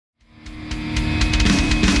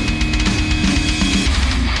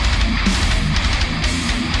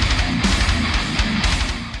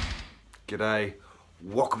G'day,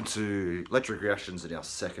 welcome to Electric Reactions in our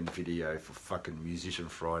second video for fucking Musician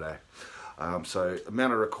Friday. So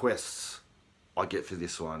amount of requests I get for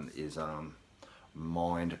this one is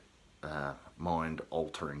mind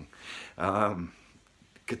altering.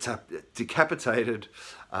 Decapitated,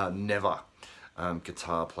 Never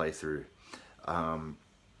guitar playthrough. I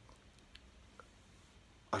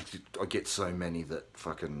get so many that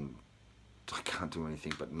fucking I can't do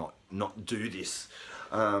anything but not do this.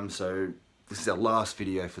 So this is our last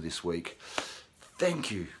video for this week.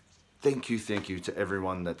 Thank you to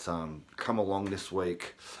everyone that's come along this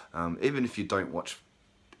week. Even if you don't watch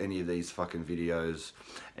any of these fucking videos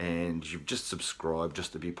and you've just subscribed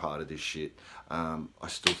just to be part of this shit, I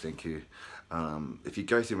still thank you. If you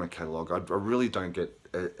go through my catalogue, I really don't get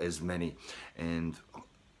as many, and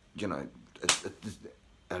you know,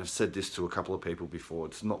 I've said this to a couple of people before,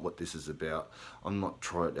 it's not what this is about. I'm not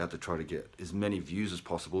out to try to get as many views as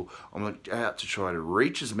possible. I'm not out to try to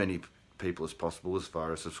reach as many people as possible as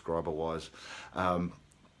far as subscriber wise, but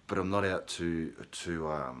I'm not out to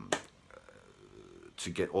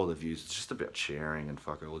get all the views. It's just about sharing and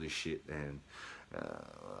fucking all this shit. And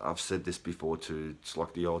I've said this before too, it's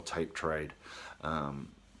like the old tape trade.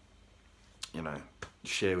 You know,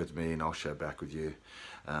 share with me and I'll share back with you.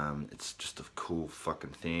 It's just a cool fucking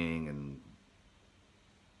thing and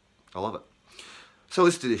I love it. So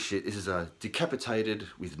let's do this shit. This is a Decapitated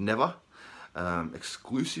with Never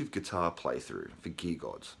exclusive guitar playthrough for Gear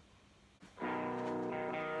Gods.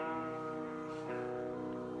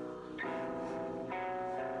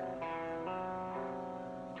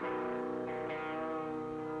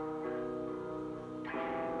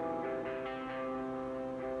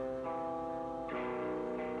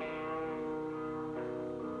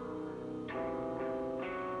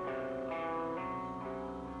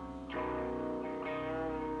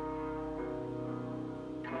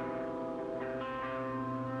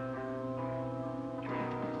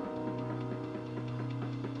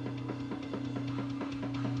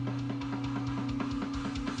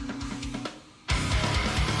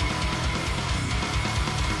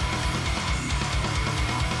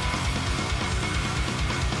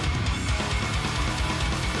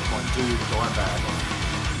 Dude, going bad.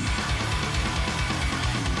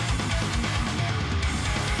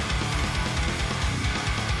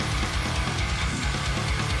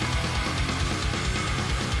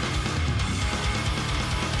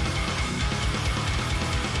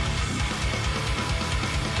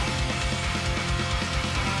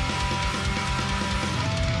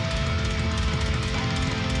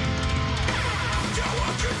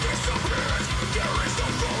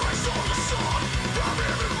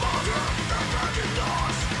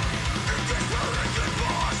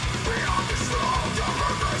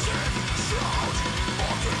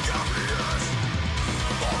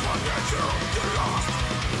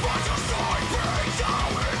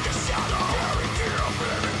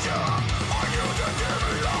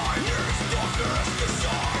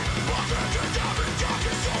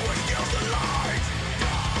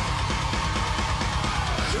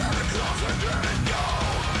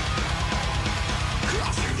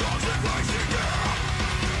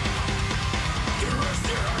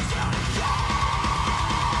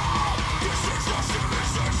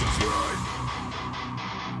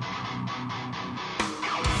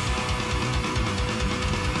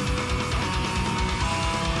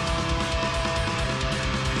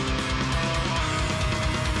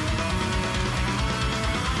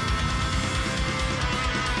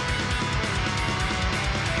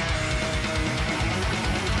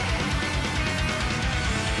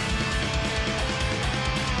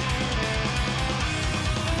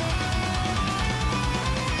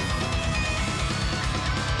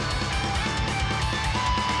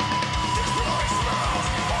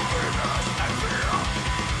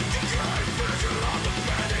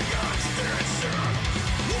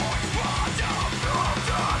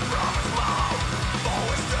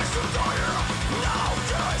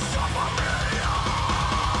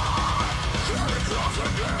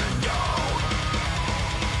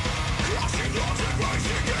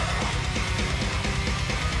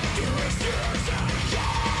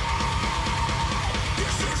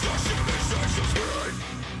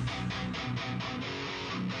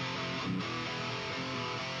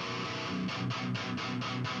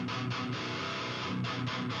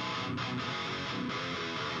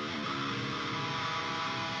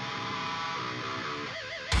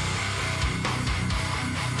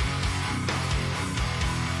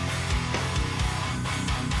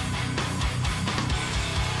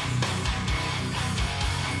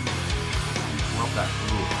 That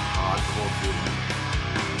hardcore feeling.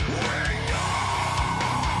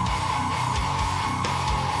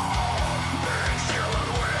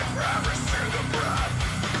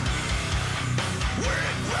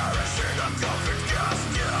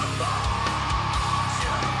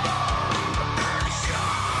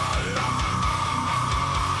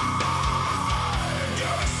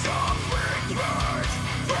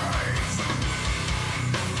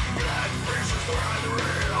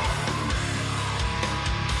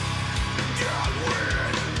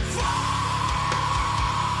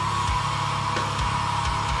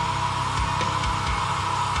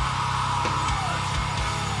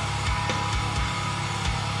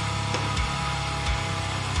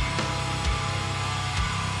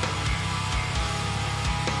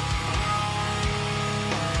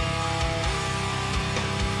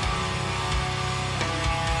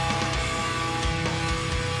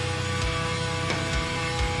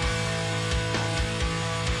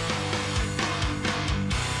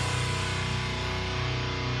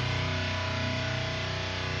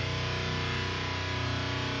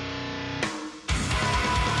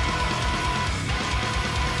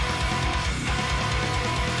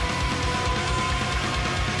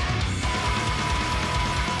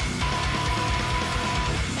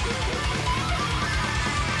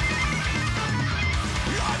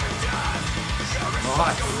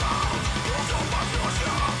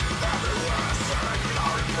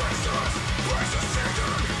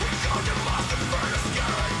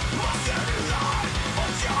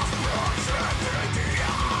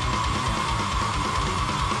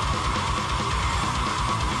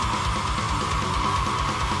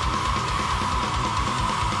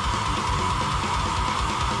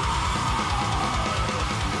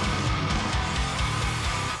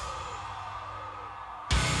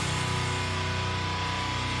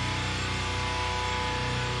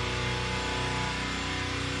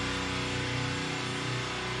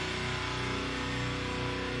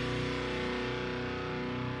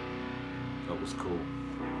 That was cool.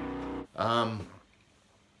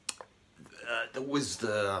 There was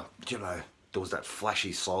there was that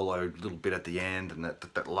flashy solo little bit at the end, and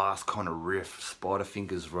that last kind of riff, Spider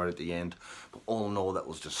Fingers right at the end. But all in all, that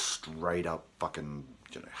was just straight up fucking,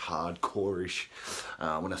 hardcore-ish.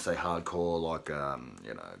 When I say hardcore, like,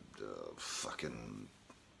 fucking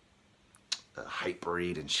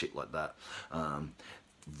Hatebreed and shit like that.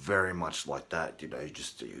 Very much like that,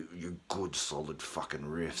 just your good solid fucking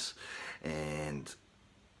riffs, and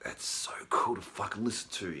it's so cool to fucking listen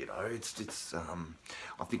to. It's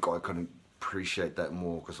I think I kind of appreciate that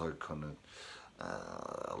more because I kind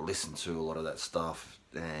of listened to a lot of that stuff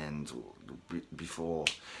and before,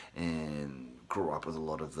 and grew up with a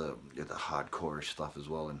lot of the hardcore-ish stuff as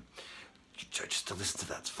well, and just to listen to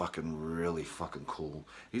that's fucking really fucking cool.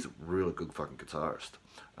 He's a really good fucking guitarist,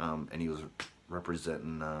 and he was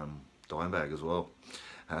representing Dimebag as well.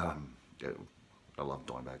 Yeah, I love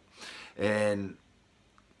Dimebag, and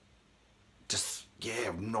just,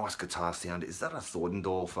 yeah, nice guitar sound. Is that a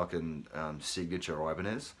Thorndal fucking signature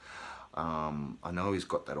Ibanez? I know he's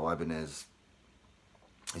got that Ibanez.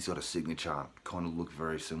 He's got a signature, kind of look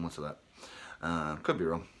very similar to that. Could be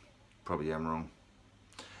wrong, probably am wrong.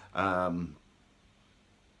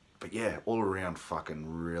 But yeah, all around fucking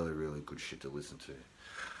really, really good shit to listen to.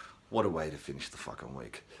 What a way to finish the fucking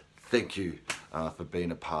week. Thank you for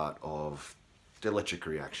being a part of the Electric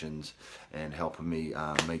Reactions and helping me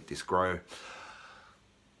make this grow.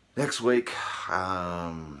 Next week,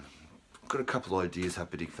 I've got a couple of ideas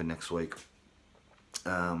happening for next week.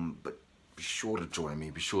 But be sure to join me,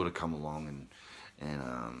 be sure to come along and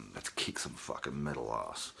let's kick some fucking metal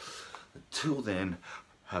ass. Until then,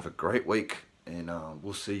 have a great week, and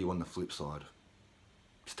we'll see you on the flip side.